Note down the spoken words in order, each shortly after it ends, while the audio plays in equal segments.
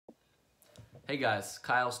Hey guys,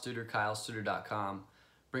 Kyle Studer, KyleStuder.com,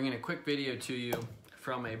 bringing a quick video to you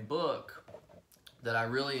from a book that I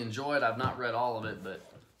really enjoyed. I've not read all of it, but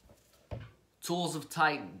Tools of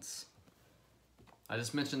Titans. I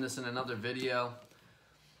just mentioned this in another video.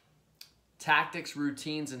 Tactics,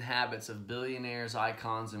 routines, and habits of billionaires,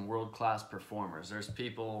 icons, and world-class performers. There's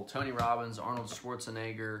people, Tony Robbins, Arnold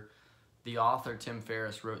Schwarzenegger, the author Tim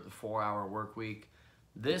Ferris wrote The 4-Hour Workweek.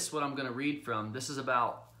 This, what I'm going to read from, this is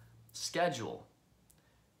about schedule.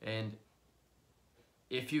 And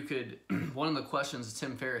if you could, one of the questions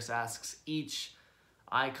Tim Ferris asks each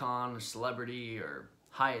icon or celebrity or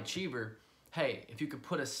high achiever, hey, if you could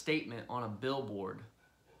put a statement on a billboard,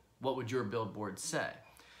 what would your billboard say?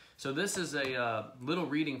 So this is a little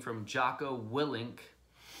reading from JOCKO WILLINK.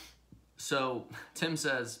 So Tim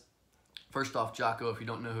says, first off, JOCKO, if you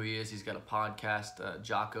don't know who he is, he's got a podcast,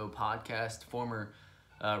 JOCKO Podcast, former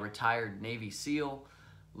retired Navy SEAL,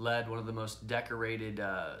 led one of the most decorated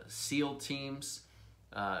SEAL teams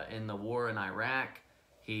in the war in Iraq.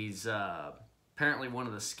 He's apparently one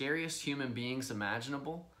of the scariest human beings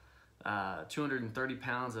imaginable. 230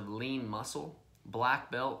 pounds of lean muscle, black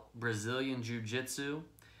belt, Brazilian Jiu-Jitsu,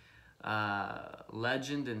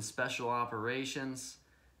 legend in special operations,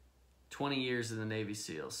 20 years in the Navy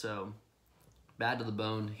SEAL. So bad to the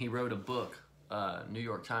bone. He wrote a book, New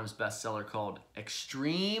York Times bestseller, called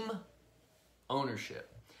Extreme Ownership.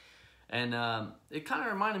 And it kind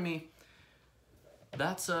of reminded me,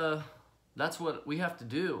 that's what we have to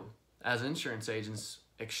do as insurance agents.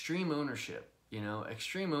 Extreme ownership, you know,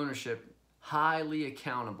 extreme ownership, highly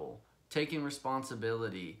accountable, taking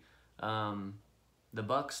responsibility. The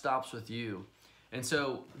buck stops with you. And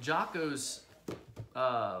so JOCKO's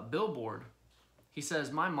billboard, he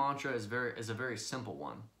says, my mantra is a very simple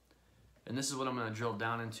one. And this is what I'm going to drill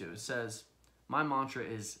down into. It says, my mantra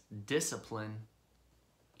is discipline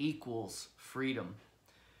equals freedom.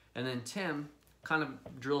 And then Tim kind of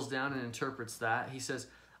drills down and interprets that. He says,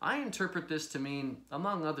 I interpret this to mean,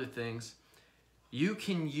 among other things, you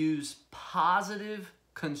can use positive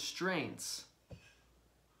constraints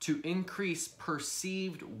to increase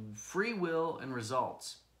perceived free will and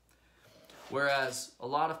results. Whereas a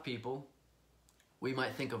lot of people, we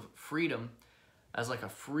might think of freedom as like a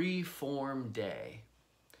free-form day.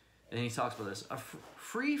 And he talks about this. A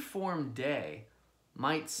free-form day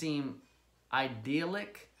might seem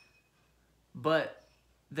idyllic, but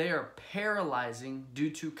they are paralyzing due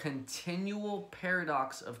to continual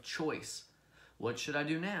paradox of choice. What should I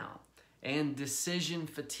do now? And decision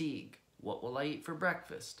fatigue. What will I eat for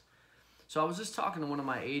breakfast? So I was just talking to one of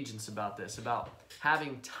my agents about this, about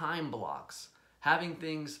having time blocks, having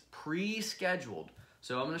things pre-scheduled.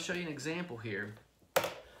 So I'm going to show you an example here,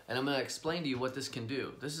 and I'm going to explain to you what this can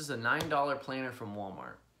do. This is a $9 planner from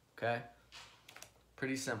Walmart, okay?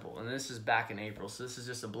 Pretty simple. And this is back in April, so this is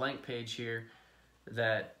just a blank page here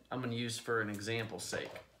that I'm going to use for an example's sake.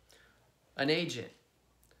 An agent,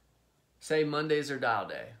 say Mondays are dial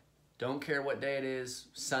day. Don't care what day it is.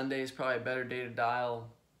 Sunday is probably a better day to dial.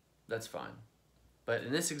 That's fine. But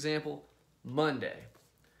in this example, Monday,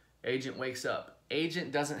 agent wakes up.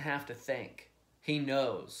 Agent doesn't have to think. He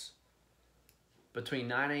knows between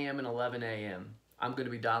 9 a.m. and 11 a.m., I'm going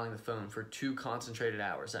to be dialing the phone for 2 concentrated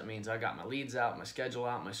hours. That means I got my leads out, my schedule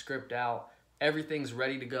out, my script out. Everything's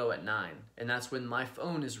ready to go at 9. And that's when my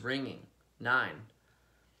phone is ringing, 9.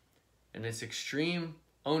 And it's extreme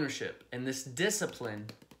ownership. And this discipline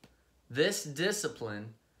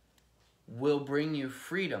will bring you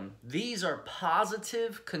freedom. These are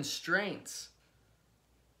positive constraints.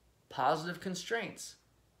 Positive constraints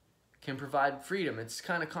can provide freedom. It's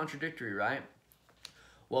kind of contradictory, right?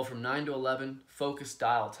 Well, from 9 to 11, focused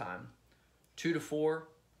dial time. 2 to 4,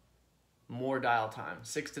 more dial time.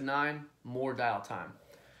 6 to 9, more dial time.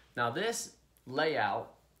 Now this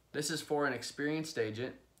layout, this is for an experienced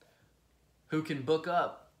agent who can book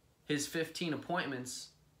up his 15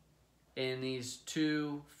 appointments in these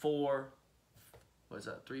 2, 4, what is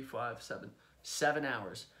that, 3, 5, 7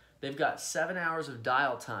 hours. They've got 7 hours of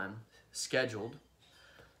dial time scheduled.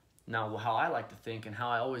 Now, how I like to think, and how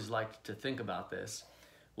I always liked to think about this,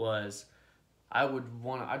 was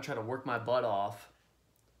I'd try to work my butt off.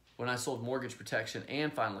 When I sold mortgage protection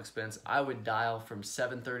and final expense, I would dial from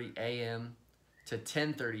 7:30 a.m. to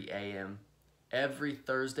 10:30 a.m. every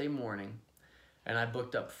Thursday morning, and I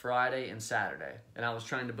booked up Friday and Saturday, and I was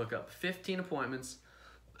trying to book up 15 appointments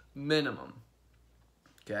minimum,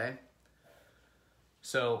 okay?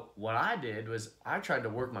 So what I did was I tried to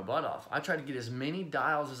work my butt off. I tried to get as many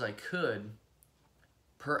dials as I could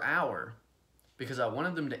per hour because I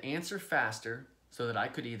wanted them to answer faster so that I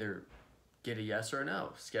could either get a yes or a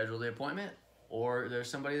no, schedule the appointment, or there's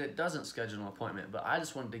somebody that doesn't schedule an appointment, but I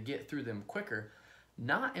just wanted to get through them quicker,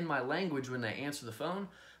 not in my language when they answer the phone,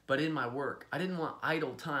 but in my work. I didn't want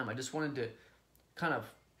idle time. I just wanted to kind of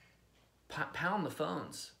pound the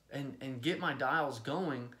phones and get my dials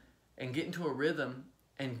going and get into a rhythm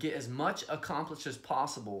and get as much accomplished as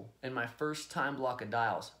possible in my first time block of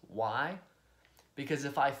dials. Why? Because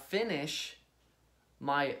if I finish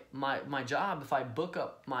my job, if I book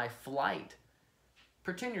up my flight,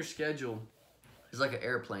 pretend your schedule is like an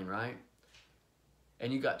airplane, right?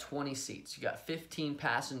 And you got 20 seats. You got 15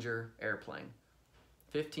 passenger airplane,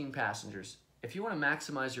 15 passengers. If you want to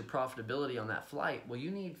maximize your profitability on that flight, well,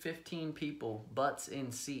 you need 15 people, butts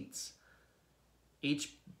in seats.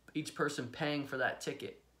 Each person paying for that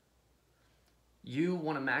ticket. You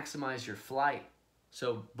want to maximize your flight,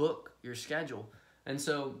 so book your schedule. And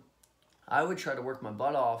so I would try to work my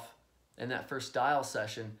butt off in that first dial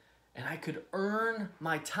session, and I could earn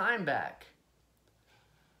my time back.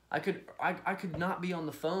 I could not be on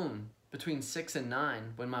the phone between 6 and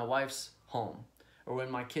 9 when my wife's home, or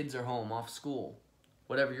when my kids are home off school,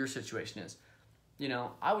 whatever your situation is. You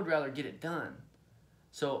know, I would rather get it done.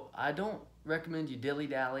 So I don't recommend you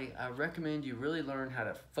dilly-dally. I recommend you really learn how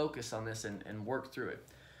to focus on this and work through it.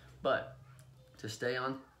 But to stay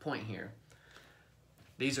on point here,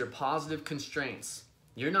 these are positive constraints.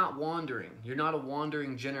 You're not wandering. You're not a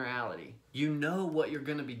wandering generality. You know what you're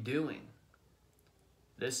going to be doing.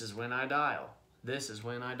 This is when I dial. This is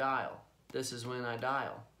when I dial. This is when I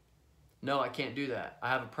dial. No, I can't do that. I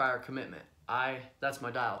have a prior commitment. That's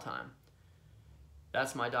my dial time.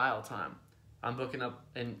 That's my dial time. I'm booking up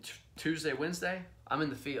in Tuesday, Wednesday, I'm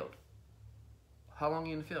in the field. How long are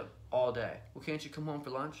you in the field? All day. Well, can't you come home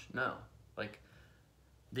for lunch? No. Like,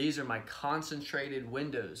 these are my concentrated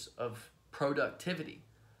windows of productivity.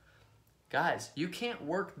 Guys, you can't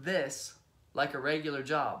work this like a regular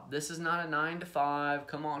job. This is not a 9 to 5,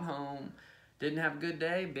 come on home. Didn't have a good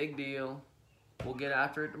day, big deal. We'll get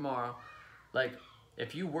after it tomorrow. Like,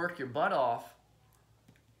 if you work your butt off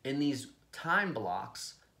in these time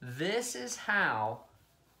blocks, this is how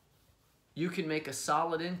you can make a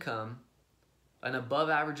solid income, an above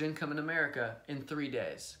average income in America in 3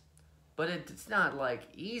 days. But it's not like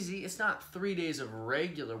easy. It's not 3 days of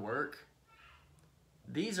regular work.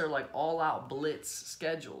 These are like all out blitz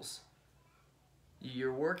schedules.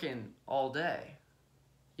 You're working all day.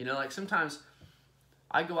 You know, like sometimes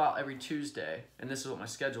I go out every Tuesday, and this is what my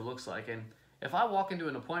schedule looks like. And if I walk into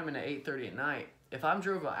an appointment at 8:30 at night, if I'm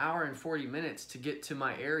drove an hour and 40 minutes to get to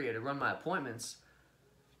my area to run my appointments,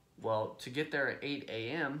 well, to get there at 8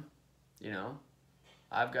 a.m., you know,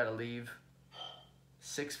 I've got to leave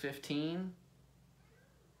 6:15.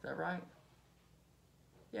 Is that right?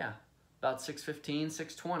 Yeah, about 6:15,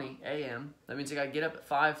 6:20 a.m. That means I got to get up at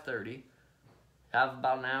 5:30, have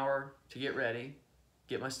about an hour to get ready,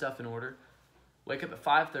 get my stuff in order, wake up at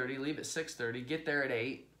 5:30, leave at 6:30, get there at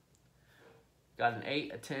 8. Got an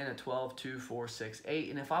 8, a 10, a 12, 2, 4, 6, 8.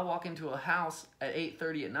 And if I walk into a house at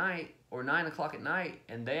 8:30 at night or 9 o'clock at night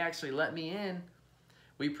and they actually let me in,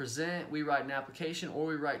 we present, we write an application, or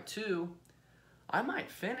we write 2, I might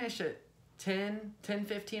finish at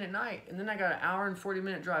 10:15 at night, and then I got an hour and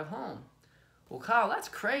 40-minute drive home. Well, Kyle, that's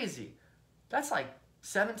crazy. That's like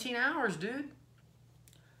 17 hours, dude.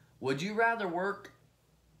 Would you rather work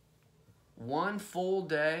one full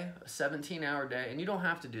day, a 17-hour day, and you don't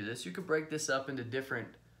have to do this. You could break this up into different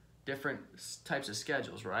types of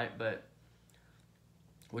schedules, right? But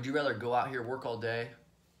would you rather go out here, work all day,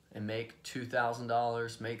 and make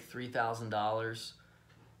 $2,000, make $3,000,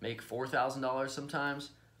 make $4,000 sometimes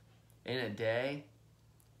in a day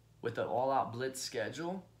with an all-out blitz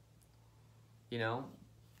schedule? You know,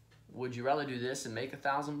 would you rather do this and make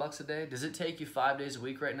 $1,000 a day? Does it take you 5 days a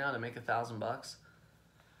week right now to make $1,000?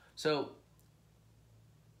 So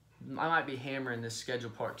I might be hammering this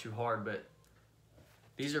schedule part too hard, but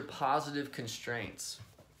these are positive constraints.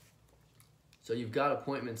 So you've got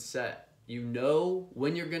appointments set. You know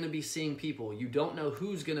when you're going to be seeing people. You don't know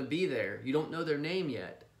who's going to be there. You don't know their name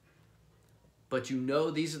yet. But you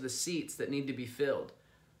know these are the seats that need to be filled.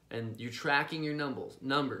 And you're tracking your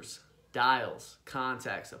numbers, dials,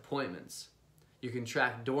 contacts, appointments. You can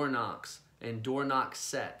track door knocks and door knock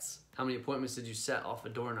sets. How many appointments did you set off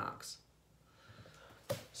of door knocks?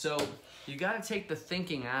 So you got to take the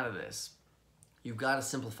thinking out of this. You've got to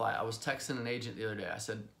simplify. I was texting an agent the other day. I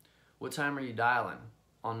said, what time are you dialing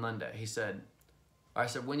on Monday? He said, or I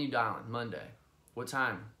said, when you dialing? Monday. What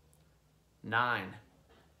time? 9.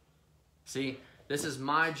 See, this is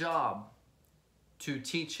my job to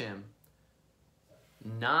teach him.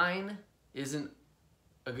 9 isn't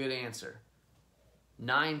a good answer.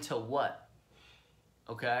 9 to what?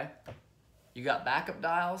 Okay? You got backup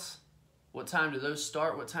dials. What time do those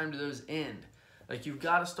start? What time do those end? Like, you've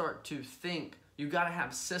got to start to think. You've got to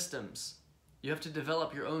have systems. You have to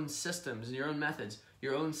develop your own systems and your own methods,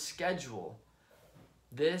 your own schedule.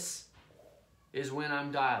 This is when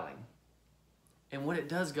I'm dialing. And what it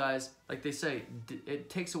does, guys, like they say, it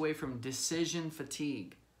takes away from decision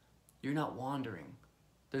fatigue. You're not wandering.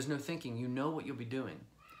 There's no thinking. You know what you'll be doing.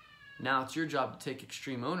 Now it's your job to take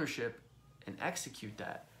extreme ownership and execute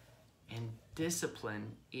that. And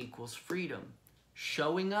discipline equals freedom.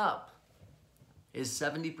 Showing up is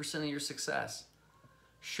 70% of your success.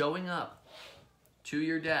 Showing up to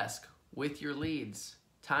your desk with your leads,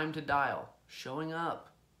 time to dial, showing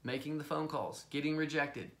up, making the phone calls, getting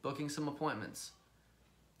rejected, booking some appointments.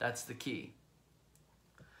 That's the key.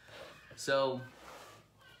 So,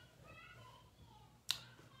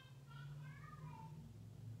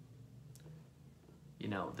 you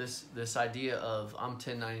know, this idea of I'm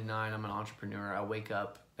 1099, I'm an entrepreneur, I wake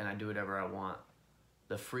up and I do whatever I want.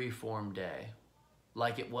 The Freeform day.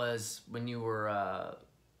 Like it was when you were,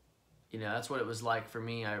 you know, that's what it was like for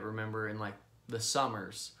me. I remember in like the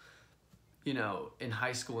summers, you know, in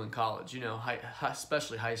high school and college, you know,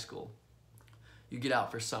 especially high school. You get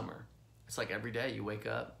out for summer. It's like every day you wake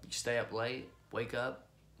up, you stay up late, wake up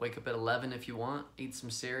at 11 if you want, eat some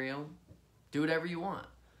cereal, do whatever you want.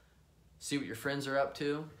 See what your friends are up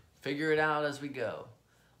to, figure it out as we go.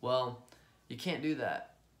 Well, you can't do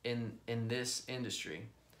that in this industry.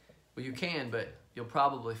 Well, you can, but you'll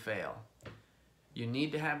probably fail. You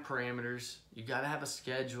need to have parameters. You got to have a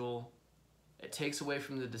schedule. It takes away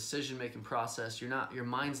from the decision-making process. Your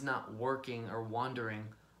mind's not working or wondering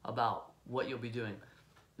about what you'll be doing.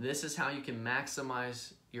 This is how you can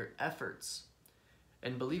maximize your efforts.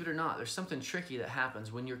 And believe it or not, there's something tricky that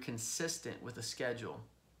happens when you're consistent with a schedule.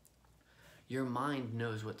 Your mind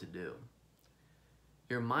knows what to do.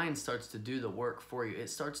 Your mind starts to do the work for you. It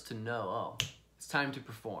starts to know, oh, it's time to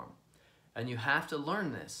perform. And you have to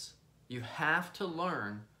learn this. You have to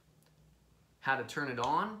learn how to turn it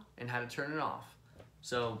on and how to turn it off.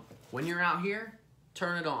 So when you're out here,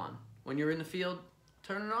 turn it on. When you're in the field,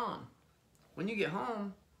 turn it on. When you get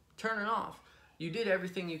home, turn it off. You did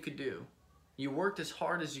everything you could do. You worked as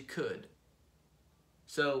hard as you could.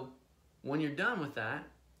 So when you're done with that,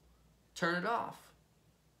 turn it off.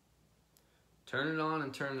 Turn it on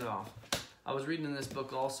and turn it off. I was reading in this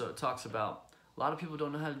book also, it talks about a lot of people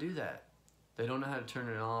don't know how to do that. They don't know how to turn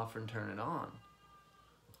it off and turn it on.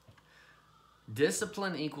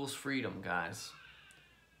 Discipline equals freedom, guys.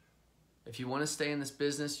 If you want to stay in this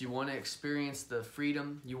business, you want to experience the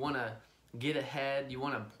freedom, you want to get ahead, you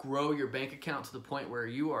want to grow your bank account to the point where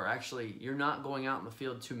you're not going out in the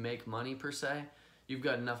field to make money per se. You've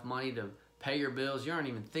got enough money to pay your bills. You aren't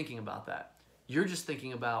even thinking about that. You're just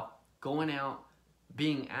thinking about going out,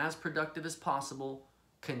 being as productive as possible,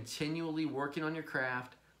 continually working on your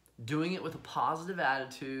craft, doing it with a positive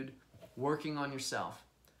attitude, working on yourself.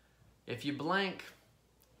 If you blank,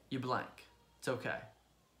 you blank. It's okay.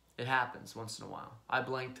 It happens once in a while. I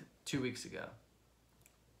blanked 2 weeks ago.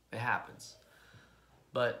 It happens.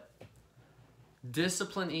 But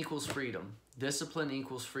discipline equals freedom. Discipline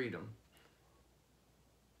equals freedom.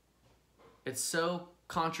 It's so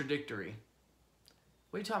contradictory.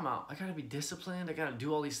 What are you talking about? I gotta be disciplined. I gotta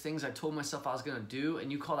do all these things I told myself I was gonna do,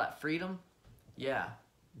 and you call that freedom? Yeah,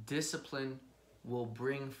 discipline will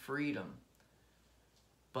bring freedom.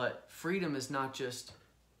 But freedom is not just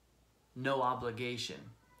no obligation.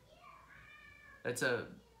 It's a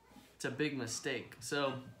big mistake.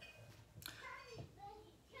 So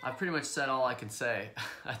I've pretty much said all I can say,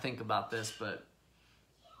 I think, about this, but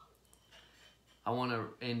I want to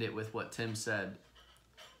end it with what Tim said.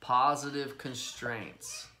 Positive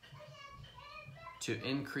constraints to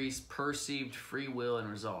increase perceived free will and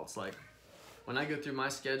results. Like, when I go through my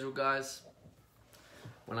schedule, guys,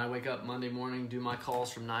 when I wake up Monday morning, do my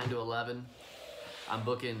calls from 9 to 11, I'm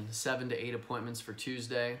booking 7 to 8 appointments for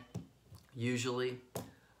Tuesday, usually.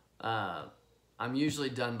 I'm usually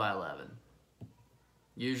done by 11.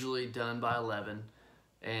 Usually done by 11,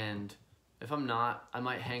 and if I'm not, I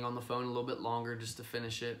might hang on the phone a little bit longer just to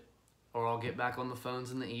finish it, or I'll get back on the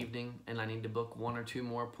phones in the evening and I need to book 1 or 2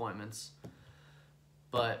 more appointments.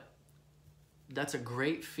 But that's a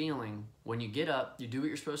great feeling when you get up, you do what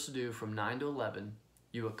you're supposed to do from 9 to 11,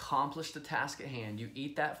 you accomplish the task at hand, you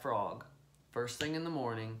eat that frog first thing in the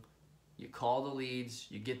morning, you call the leads,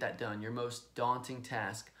 you get that done, your most daunting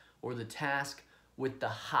task, or the task with the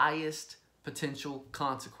highest potential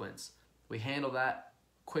consequence. We handle that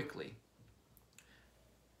quickly.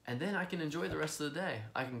 And then I can enjoy the rest of the day.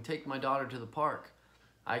 I can take my daughter to the park.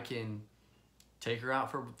 I can take her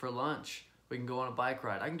out for lunch. We can go on a bike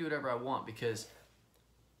ride. I can do whatever I want because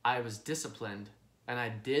I was disciplined and I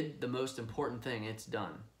did the most important thing. It's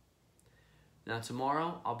done. Now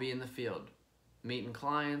tomorrow, I'll be in the field, meeting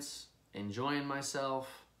clients, enjoying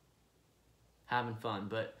myself, having fun.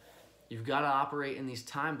 But you've got to operate in these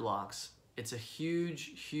time blocks. It's a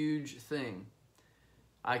huge, huge thing.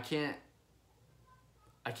 I can't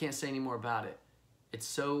say any more about it. It's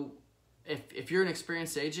so, if you're an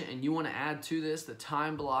experienced agent and you want to add to this, the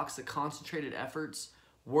time blocks, the concentrated efforts,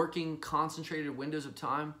 working concentrated windows of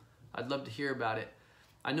time, I'd love to hear about it.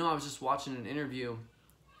 I know I was just watching an interview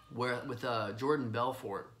with Jordan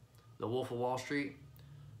Belfort, the Wolf of Wall Street.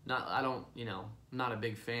 I'm not a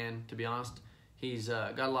big fan, to be honest. He's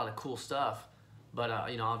got a lot of cool stuff, but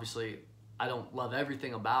obviously I don't love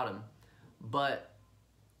everything about him. But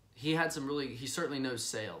he certainly knows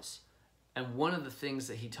sales. And one of the things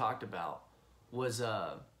that he talked about was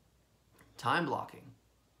time blocking.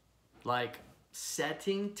 Like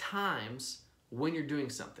setting times when you're doing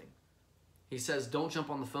something. He says, don't jump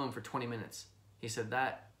on the phone for 20 minutes. He said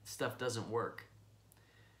that stuff doesn't work.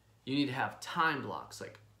 You need to have time blocks,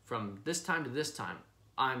 like from this time to this time,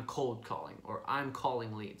 I'm cold calling or I'm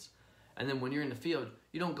calling leads. And then when you're in the field,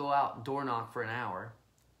 you don't go out and door knock for an hour.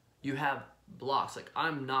 You have blocks, like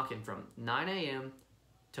I'm knocking from 9 a.m.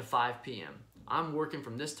 to 5 p.m. I'm working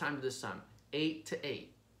from this time to this time, 8 to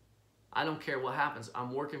 8. I don't care what happens.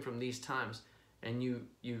 I'm working from these times. And you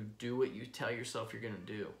do what you tell yourself you're going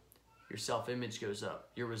to do. Your self-image goes up.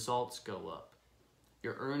 Your results go up.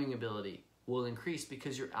 Your earning ability will increase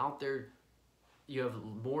because you're out there. You have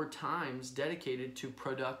more times dedicated to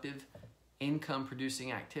productive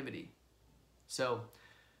income-producing activity. So,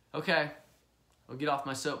 okay, I'll get off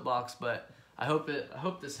my soapbox, but I hope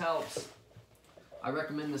this helps. I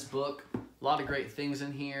recommend this book. A lot of great things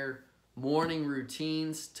in here. Morning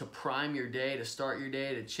routines to prime your day, to start your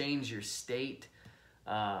day, to change your state.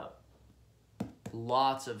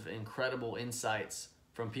 Lots of incredible insights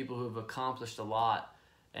from people who have accomplished a lot,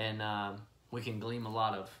 and we can glean a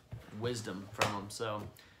lot of wisdom from them. So,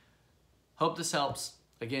 hope this helps.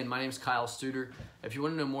 Again, my name is Kyle Studer. If you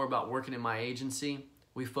want to know more about working in my agency,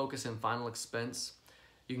 we focus in final expense.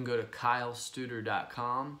 You can go to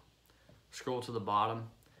kylestuder.com, scroll to the bottom,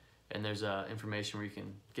 and there's information where you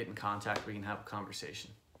can get in contact. We can have a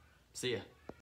conversation. See ya.